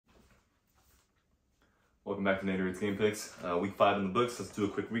Welcome back to NATOR'S Game Picks. Week 5 in the books. Let's do a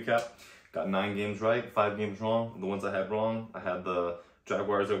quick recap. Got 9 games right, 5 games wrong. The ones I had wrong, I had the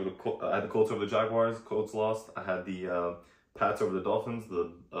Jaguars over the I had the Colts over the Jaguars. Colts lost. I had the Pats over the Dolphins.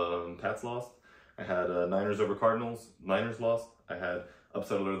 The Pats lost. I had Niners over Cardinals. Niners lost. I had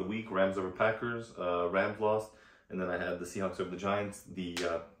upset alert of the week. Rams over Packers. Rams lost. And then I had the Seahawks over the Giants. The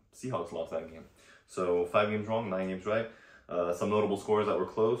Seahawks lost that game. So 5 games wrong, 9 games right. Some notable scores that were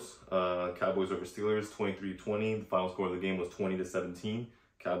close. Cowboys over Steelers, 23-20. The final score of the game was 20-17.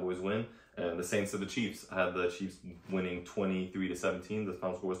 Cowboys win. And the Saints of the Chiefs. I had the Chiefs winning 23-17. The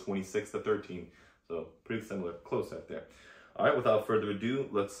final score was 26-13. So pretty similar, close right there. All right, without further ado,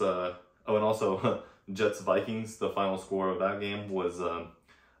 let's. Oh, and also Jets Vikings. The final score of that game was,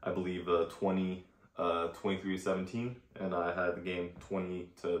 I believe, 23-17, and I had the game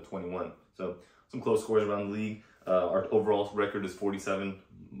 20-21. So some close scores around the league. Our overall record is 47.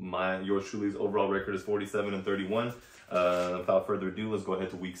 Yours truly's overall record is 47-31. Without further ado, let's go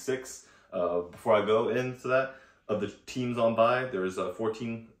ahead to week 6. Before I go into that, of the teams on bye, there's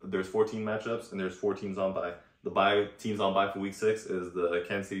 14 matchups, and there's 4 teams on bye. The bye teams on bye for week 6 is the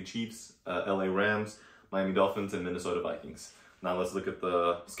Kansas City Chiefs, LA Rams, Miami Dolphins, and Minnesota Vikings. Now let's look at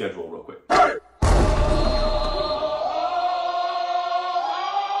the schedule real quick.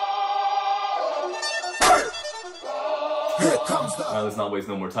 All right, let's not waste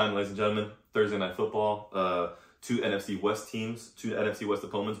no more time, ladies and gentlemen. Thursday Night Football. 2 NFC West teams, 2 NFC West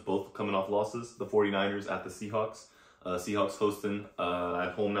opponents, both coming off losses. The 49ers at the Seahawks. Seahawks hosting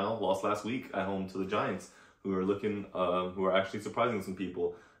at home now. Lost last week at home to the Giants, who are who are actually surprising some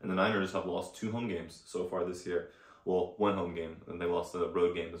people. And the Niners have lost 2 home games so far this year. Well, 1 home game, and they lost a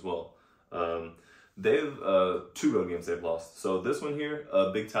road game as well. They've 2 road games they've lost. So this one here,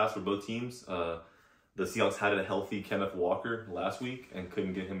 a big task for both teams. The Seahawks had a healthy Kenneth Walker last week and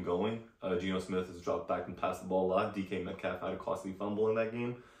couldn't get him going. Geno Smith has dropped back and passed the ball a lot. DK Metcalf had a costly fumble in that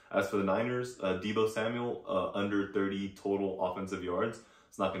game. As for the Niners, Deebo Samuel, under 30 total offensive yards.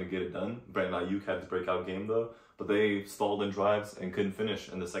 It's not going to get it done. Brandon Ayuk had his breakout game though, but they stalled in drives and couldn't finish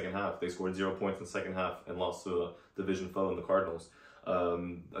in the second half. They scored 0 points in the second half and lost to a division foe in the Cardinals. I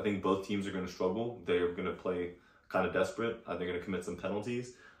think both teams are going to struggle. They're going to play kind of desperate. They're going to commit some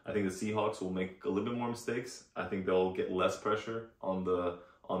penalties. I think the Seahawks will make a little bit more mistakes. I think they'll get less pressure on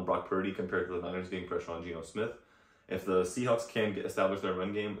Brock Purdy compared to the Niners getting pressure on Geno Smith. If the Seahawks can establish their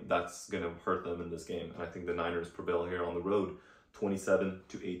run game, that's going to hurt them in this game. And I think the Niners prevail here on the road,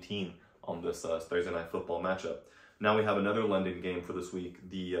 27-18 on this Thursday Night Football matchup. Now we have another London game for this week.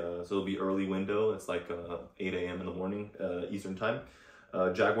 So it'll be early window. It's like 8 a.m. in the morning Eastern time.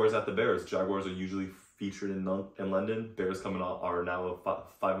 Jaguars at the Bears. Jaguars are usually featured in London. Bears coming out are now a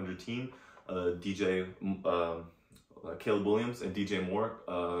 500 team. Caleb Williams and DJ Moore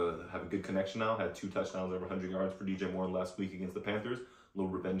have a good connection now. Had 2 touchdowns, over 100 yards for DJ Moore last week against the Panthers. A little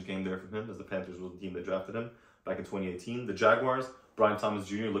revenge game there for him, as the Panthers was the team that drafted him back in 2018. The Jaguars, Brian Thomas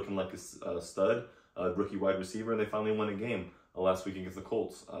Jr. looking like a stud, rookie wide receiver, and they finally won a game last week against the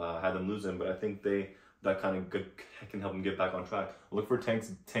Colts. Had them losing, but I think that kind of good can help them get back on track. Look for Tank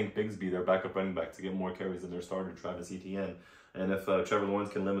Bigsby, their backup running back, to get more carries than their starter, Travis Etienne. And if Trevor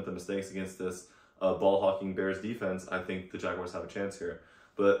Lawrence can limit the mistakes against this ball-hawking Bears defense, I think the Jaguars have a chance here.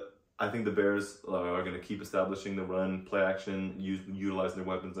 But I think the Bears are going to keep establishing the run, play action, utilizing their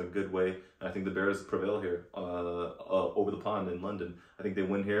weapons in a good way. And I think the Bears prevail here over the pond in London. I think they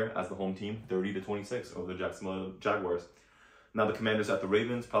win here as the home team, 30-26 over the Jacksonville Jaguars. Now the Commanders at the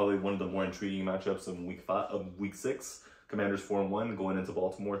Ravens, probably one of the more intriguing matchups of week 6. Commanders 4-1 going into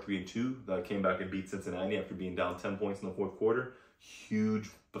Baltimore 3-2. Came back and beat Cincinnati after being down 10 points in the 4th quarter. Huge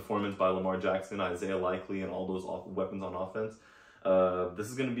performance by Lamar Jackson, Isaiah Likely, and all those weapons on offense. This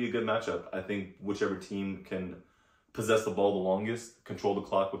is going to be a good matchup. I think whichever team can possess the ball the longest, control the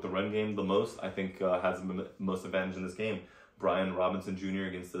clock with the run game the most, I think has the most advantage in this game. Brian Robinson Jr.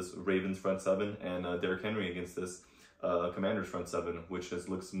 against this Ravens front 7, and Derrick Henry against this Commanders front 7, which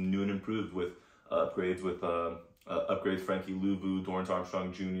looks new and improved with upgrades Frankie Louvu, Dorrance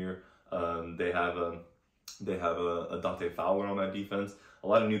Armstrong Jr. They have a Dante Fowler on that defense. A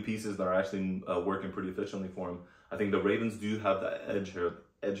lot of new pieces that are actually working pretty efficiently for him. I think the Ravens do have that edge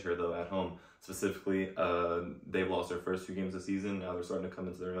here though at home. Specifically, they've lost their first 2 games of the season. Now they're starting to come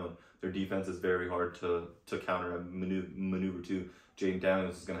into their own. Their defense is very hard to counter and maneuver to. Jaden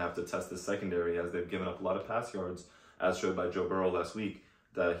Daniels is going to have to test this secondary, as they've given up a lot of pass yards, as showed by Joe Burrow last week,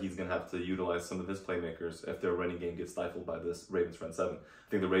 that he's going to have to utilize some of his playmakers if their running game gets stifled by this Ravens front 7. I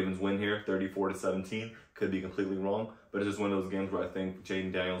think the Ravens win here, 34-17. Could be completely wrong, but it's just one of those games where I think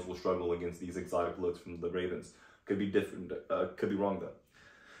Jaden Daniels will struggle against these exotic looks from the Ravens. Could be different. Could be wrong though.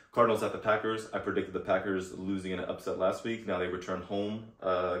 Cardinals at the Packers. I predicted the Packers losing in an upset last week. Now they return home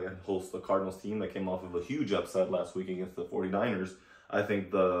and host the Cardinals team that came off of a huge upset last week against the 49ers. I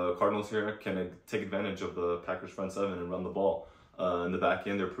think the Cardinals here can take advantage of the Packers front seven and run the ball. In the back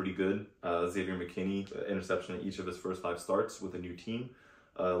end, they're pretty good. Xavier McKinney, interception in each of his first 5 starts with a new team,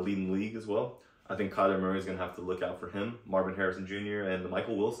 leading the league as well. I think Kyler Murray is going to have to look out for him. Marvin Harrison Jr. and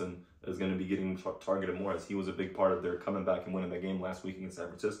Michael Wilson is going to be getting targeted more, as he was a big part of their coming back and winning that game last week against San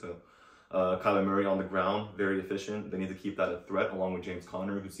Francisco. Kyler Murray on the ground, very efficient. They need to keep that a threat, along with James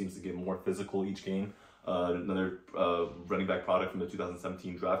Conner, who seems to get more physical each game. Another running back product from the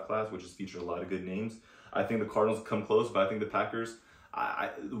 2017 draft class, which has featured a lot of good names. I think the Cardinals come close, but I think the Packers,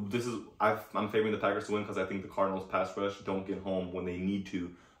 I'm favoring the Packers to win because I think the Cardinals pass rush don't get home when they need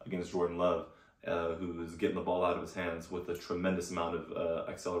to against Jordan Love, who is getting the ball out of his hands with a tremendous amount of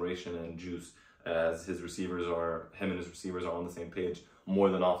acceleration and juice, as him and his receivers are on the same page more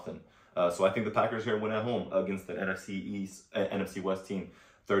than often. So I think the Packers here win at home against the NFC West team,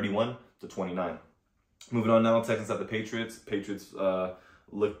 31-29. Moving on now, Texans at the Patriots. Patriots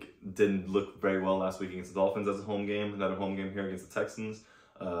didn't look very well last week against the Dolphins as a home game. Another home game here against the Texans.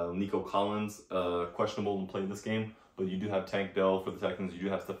 Nico Collins, questionable to play this game, but you do have Tank Dell for the Texans. You do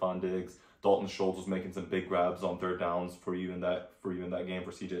have Stephon Diggs. Dalton Schultz was making some big grabs on third downs for you in that game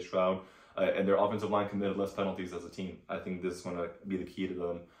for CJ Stroud. And their offensive line committed less penalties as a team. I think this is going to be the key to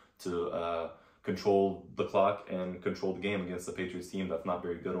them to control the clock and control the game against the Patriots team that's not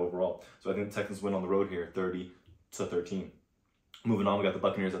very good overall. So I think the Texans win on the road here, 30-13. Moving on, we got the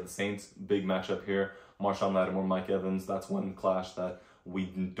Buccaneers at the Saints. Big matchup here. Marshawn Lattimore, Mike Evans. That's one clash that we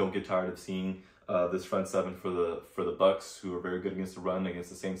don't get tired of seeing. This front seven for the Bucs, who are very good against the run, against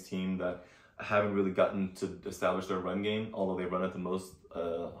the Saints team that haven't really gotten to establish their run game, although they run it the most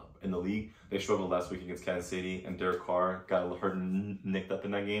in the league. They struggled last week against Kansas City, and Derek Carr got hurt and nicked up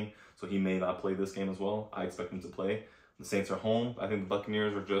in that game, so he may not play this game as well. I expect him to play. The Saints are home. I think the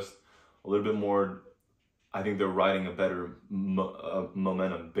Buccaneers are just a little bit more, I think they're riding a better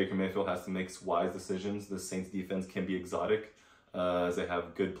momentum. Baker Mayfield has to make wise decisions. The Saints defense can be exotic, as they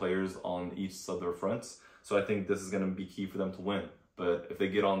have good players on each of their fronts. So I think this is going to be key for them to win. But if they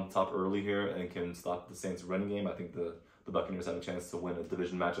get on top early here and can stop the Saints running game, I think the Buccaneers have a chance to win a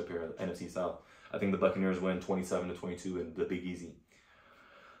division matchup here at the NFC South. I think the Buccaneers win 27-22 in the Big Easy.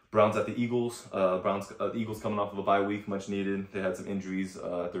 Browns at the Eagles. The Eagles coming off of a bye week, much needed. They had some injuries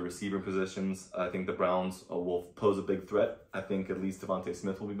at their receiver positions. I think the Browns will pose a big threat. I think at least Devontae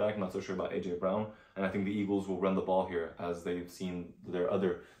Smith will be back. I'm not so sure about A.J. Brown. And I think the Eagles will run the ball here, as they've seen their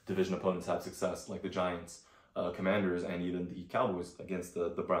other division opponents have success, like the Giants, Commanders, and even the Cowboys against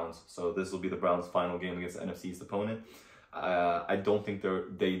the Browns. So this will be the Browns' final game against the NFC East opponent. I don't think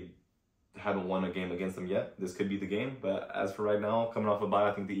they haven't won a game against them yet. This could be the game, but as for right now, coming off a bye,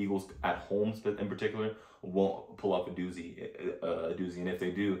 I think the Eagles at home in particular won't pull off a doozy. And if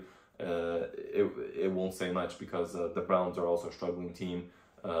they do, it won't say much, because the Browns are also a struggling team.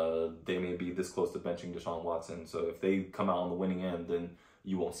 They may be this close to benching Deshaun Watson. So if they come out on the winning end, then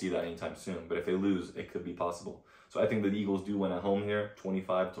you won't see that anytime soon. But if they lose, it could be possible. So I think the Eagles do win at home here,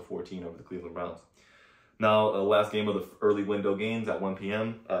 25-14 over the Cleveland Browns. Now, last game of the early window games at 1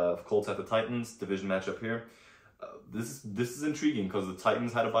 p.m. Colts at the Titans, division matchup here. This is intriguing because the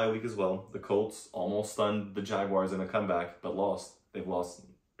Titans had a bye week as well. The Colts almost stunned the Jaguars in a comeback, but lost. They've lost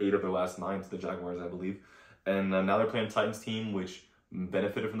 8 of their last 9 to the Jaguars, I believe. And now they're playing a Titans team, which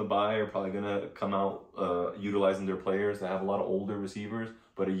benefited from the bye, are probably going to come out utilizing their players. They have a lot of older receivers,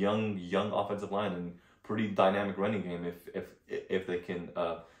 but a young offensive line and pretty dynamic running game if they can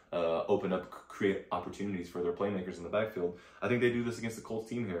open up, create opportunities for their playmakers in the backfield. I think they do this against the Colts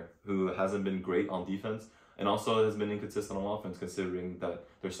team here, who hasn't been great on defense and also has been inconsistent on offense, considering that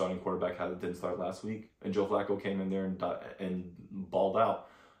their starting quarterback didn't start last week, and Joe Flacco came in there and balled out.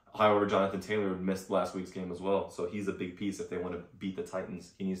 However, Jonathan Taylor missed last week's game as well, so he's a big piece if they want to beat the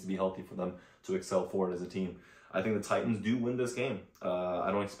Titans. He needs to be healthy for them to excel forward as a team. I think the Titans do win this game.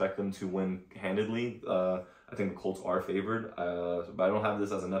 I don't expect them to win handedly. I think the Colts are favored, but I don't have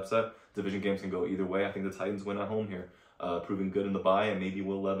this as an upset. Division games can go either way. I think the Titans win at home here, proving good in the bye, and maybe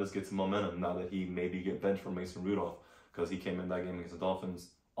Will Levis gets some momentum now that he maybe get benched for Mason Rudolph, because he came in that game against the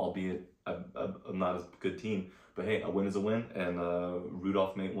Dolphins, albeit a not as good team. But hey, a win is a win, and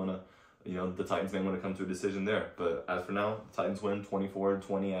Rudolph may want to, the Titans may want to come to a decision there. But as for now, the Titans win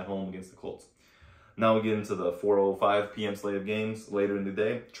 24-20 at home against the Colts. Now we get into the 4:05 p.m. slate of games later in the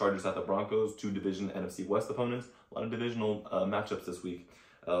day. Chargers at the Broncos, 2 division NFC West opponents. A lot of divisional matchups this week.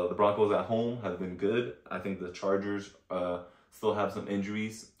 The Broncos at home have been good. I think the Chargers still have some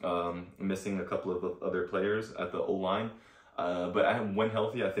injuries, missing a couple of other players at the O-line. But when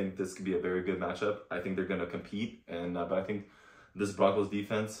healthy, I think this could be a very good matchup. I think they're going to compete, and but I think this Broncos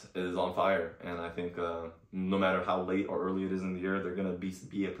defense is on fire, and I think no matter how late or early it is in the year, they're going to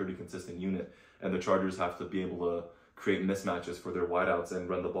be a pretty consistent unit, and the Chargers have to be able to create mismatches for their wideouts and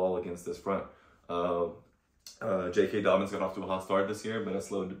run the ball against this front. J.K. Dobbins got off to a hot start this year, but it's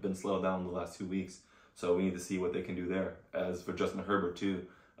been slowed down the last 2 weeks. So we need to see what they can do there. As for Justin Herbert too,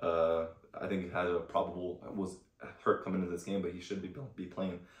 I think he was hurt coming into this game, but he should be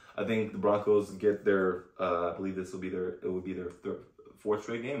playing. I think the Broncos get their I believe it would be their fourth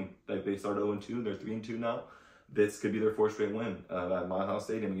straight game. Like they started 0-2, they're 3-2 now. This could be their fourth straight win at Mile High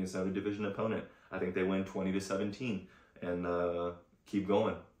Stadium against another division opponent. I think they win 20-17 and keep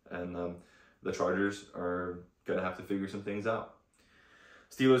going. And the Chargers are gonna have to figure some things out.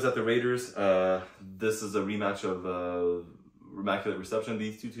 Steelers at the Raiders. This is a rematch of Immaculate Reception.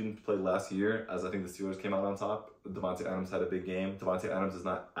 These two teams played last year, as I think the Steelers came out on top. Devontae Adams had a big game. Devontae Adams is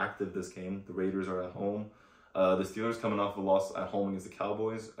not active this game. The Raiders are at home. The Steelers coming off a loss at home against the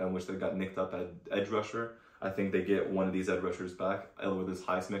Cowboys, in which they got nicked up at edge rusher. I think they get one of these edge rushers back, either with this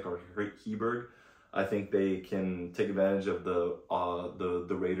Highsmith or Heberg. I think they can take advantage of the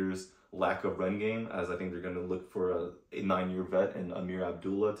Raiders' lack of run game, as I think they're going to look for a 9-year vet and Amir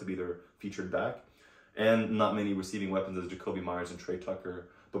Abdullah to be their featured back. And not many receiving weapons as Jacoby Myers and Trey Tucker,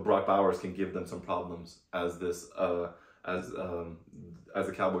 but Brock Bowers can give them some problems, as the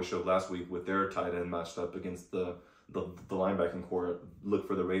Cowboys showed last week with their tight end matched up against the linebacking core. Look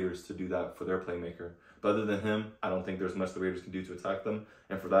for the Raiders to do that for their playmaker. But other than him, I don't think there's much the Raiders can do to attack them.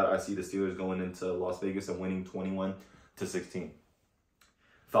 And for that, I see the Steelers going into Las Vegas and winning 21-16.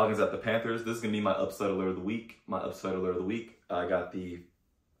 Falcons at the Panthers. This is going to be my upset alert of the week. I got the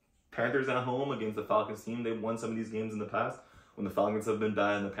Panthers at home against the Falcons team. They've won some of these games in the past. When the Falcons have been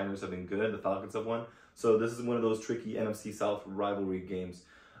bad and the Panthers have been good, the Falcons have won. So this is one of those tricky NFC South rivalry games.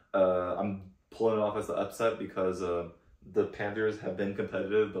 I'm pulling it off as the upset because the Panthers have been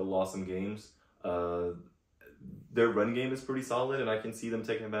competitive but lost some games. Their run game is pretty solid, and I can see them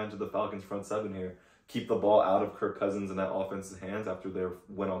taking advantage of the Falcons' front seven here. Keep the ball out of Kirk Cousins and that offense's hands after they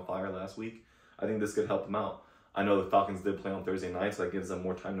went on fire last week. I think this could help them out. I know the Falcons did play on Thursday night, so that gives them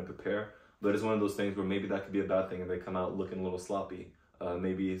more time to prepare. But it's one of those things where maybe that could be a bad thing if they come out looking a little sloppy.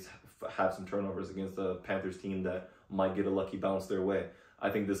 Maybe have some turnovers against the Panthers team that might get a lucky bounce their way. I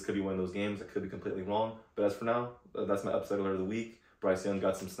think this could be one of those games. I could be completely wrong. But as for now, that's my upset alert of the week. Bryce Young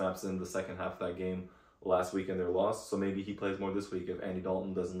got some snaps in the second half of that game last week in their loss. So maybe he plays more this week if Andy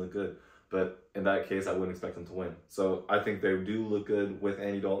Dalton doesn't look good. But in that case, I wouldn't expect them to win. So I think they do look good with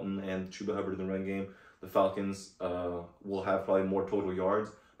Andy Dalton and Chuba Hubbard in the run game. The Falcons will have probably more total yards,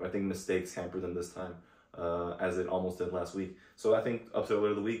 but I think mistakes hamper them this time, as it almost did last week. So I think upset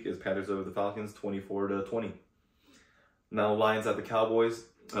alert of the week is Panthers over the Falcons, 24-20. Now Lions at the Cowboys.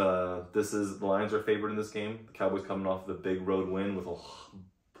 The Lions are favored in this game. The Cowboys coming off the big road win with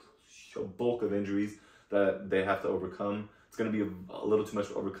a bulk of injuries that they have to overcome. It's going to be a little too much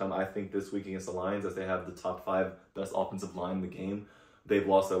to overcome, I think, this week against the Lions, as they have the top 5 best offensive line in the game. They've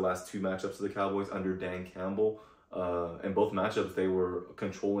lost their last 2 matchups to the Cowboys under Dan Campbell. In both matchups, they were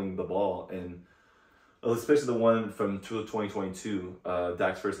controlling the ball. And especially the one from 2022,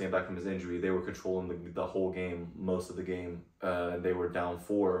 Dak's first game back from his injury, they were controlling the whole game, most of the game. And they were down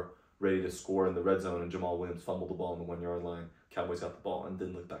 4, ready to score in the red zone, and Jamal Williams fumbled the ball on the 1-yard line. Cowboys got the ball and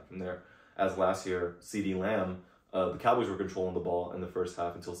didn't look back from there. As last year, CeeDee Lamb, the Cowboys were controlling the ball in the first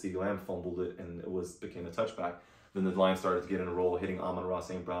half until CeeDee Lamb fumbled it and it became a touchback. Then the Lions started to get in a roll, hitting Amon-Ra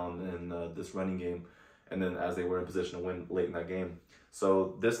St. Brown in this running game, and then as they were in position to win late in that game.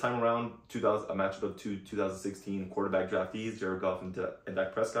 So this time around, a matchup of 2016 quarterback draftees, Jared Goff and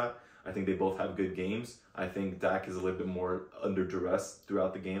Dak Prescott. I think they both have good games. I think Dak is a little bit more under duress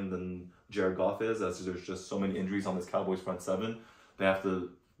throughout the game than Jared Goff is, as there's just so many injuries on this Cowboys front seven. They have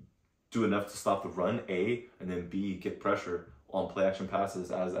to do enough to stop the run, A, and then B, get pressure on play action passes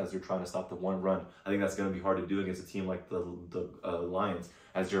as they're trying to stop the one run. I think that's going to be hard to do against a team like the Lions,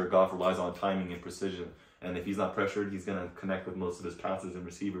 as Jared Goff relies on timing and precision. And if he's not pressured, he's going to connect with most of his passes and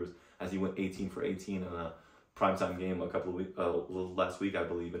receivers, as he went 18 for 18 in a primetime game last week, I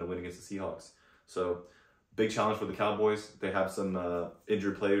believe, in a win against the Seahawks. So big challenge for the Cowboys. They have some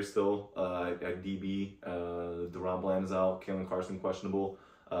injured players still at DB. Deron Bland is out. Kalen Carson questionable.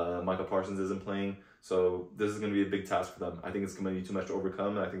 Michael Parsons isn't playing. So this is going to be a big task for them. I think it's going to be too much to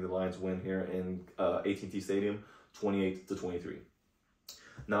overcome, and I think the Lions win here in AT&T Stadium, 28-23.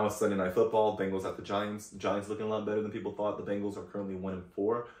 Now it's Sunday Night Football. Bengals at the Giants. The Giants looking a lot better than people thought. The Bengals are currently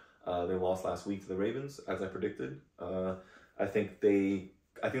 1-4. They lost last week to the Ravens, as I predicted. I think they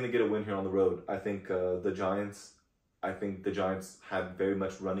get a win here on the road. I think the Giants I think the Giants had very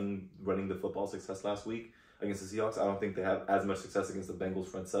much running the football success last week against the Seahawks. I don't think they have as much success against the Bengals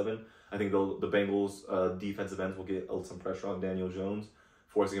front seven. I think the Bengals defensive ends will get some pressure on Daniel Jones,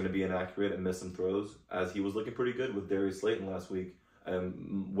 forcing him to be inaccurate and miss some throws, as he was looking pretty good with Darius Slayton last week,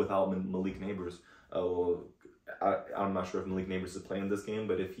 without Malik Nabers. I'm not sure if Malik Nabers is playing this game,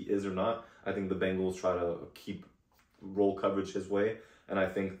 but if he is or not, I think the Bengals try to keep roll coverage his way, and I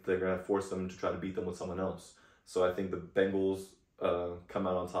think they're going to force them to try to beat them with someone else. So I think the Bengals come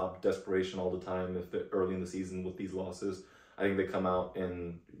out on top, desperation all the time if they're early in the season with these losses. I think they come out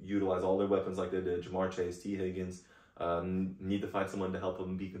and utilize all their weapons like they did. Jamar Chase, T. Higgins, need to find someone to help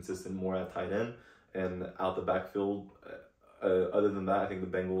them be consistent more at tight end and out the backfield. Other than that, I think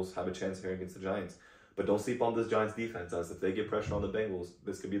the Bengals have a chance here against the Giants. But don't sleep on this Giants defense, as if they get pressure on the Bengals,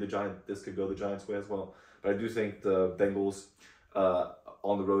 this could go the Giants' way as well. But I do think the Bengals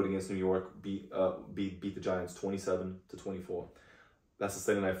on the road against New York beat the Giants 27-24. That's the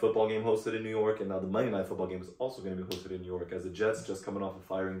Sunday Night Football game hosted in New York, and now the Monday Night Football game is also going to be hosted in New York, as the Jets, just coming off of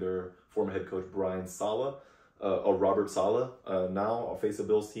firing their former head coach Robert Saleh, now face a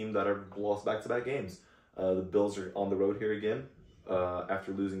Bills team that have lost back-to-back games. The Bills are on the road here again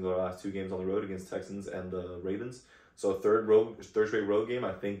after losing their last 2 games on the road against Texans and the Ravens. So third straight road game.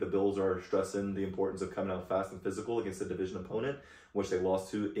 I think the Bills are stressing the importance of coming out fast and physical against a division opponent, which they lost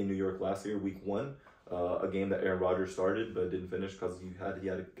to in New York last year, week 1. A game that Aaron Rodgers started but didn't finish because he had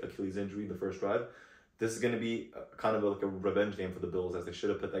an Achilles injury in the first drive. This is going to be kind of like a revenge game for the Bills, as they should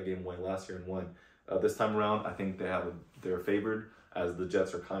have put that game away last year and won. This time around, I think they're favored, as the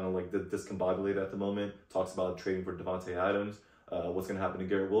Jets are kind of like discombobulated at the moment. Talks about trading for Devontae Adams. What's going to happen to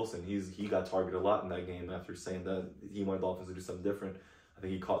Garrett Wilson? He got targeted a lot in that game after saying that he wanted the offense to do something different. I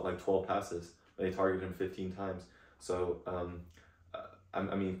think he caught like 12 passes. They targeted him 15 times. So,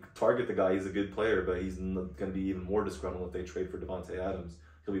 I mean, target the guy. He's a good player, but he's going to be even more disgruntled if they trade for Devontae Adams.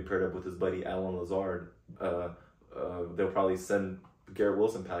 He'll be paired up with his buddy Alan Lazard. They'll probably send Garrett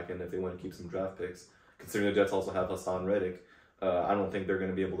Wilson packing if they want to keep some draft picks. Considering the Jets also have Hassan Reddick, I don't think they're going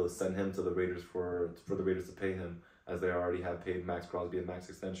to be able to send him to the Raiders for the Raiders to pay him, as they already have paid Max Crosby a max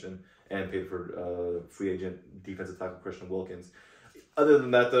extension and paid for free agent defensive tackle Christian Wilkins. Other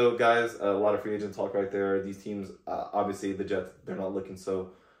than that, though, guys, a lot of free agent talk right there. These teams, obviously, the Jets, they're not looking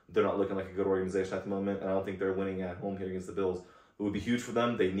like a good organization at the moment, and I don't think they're winning at home here against the Bills. It would be huge for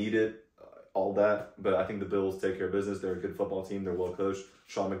them. They need it, all that, but I think the Bills take care of business. They're a good football team. They're well coached.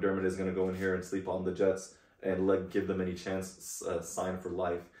 Sean McDermott is going to go in here and sleep on the Jets and give them any chance, sign for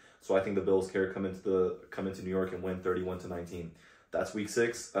life. So I think the Bills come into New York and win 31-19. That's week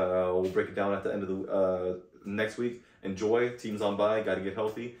 6. We'll break it down at the end of the next week. Enjoy. Teams on bye. Got to get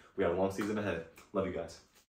healthy. We got a long season ahead. Love you guys.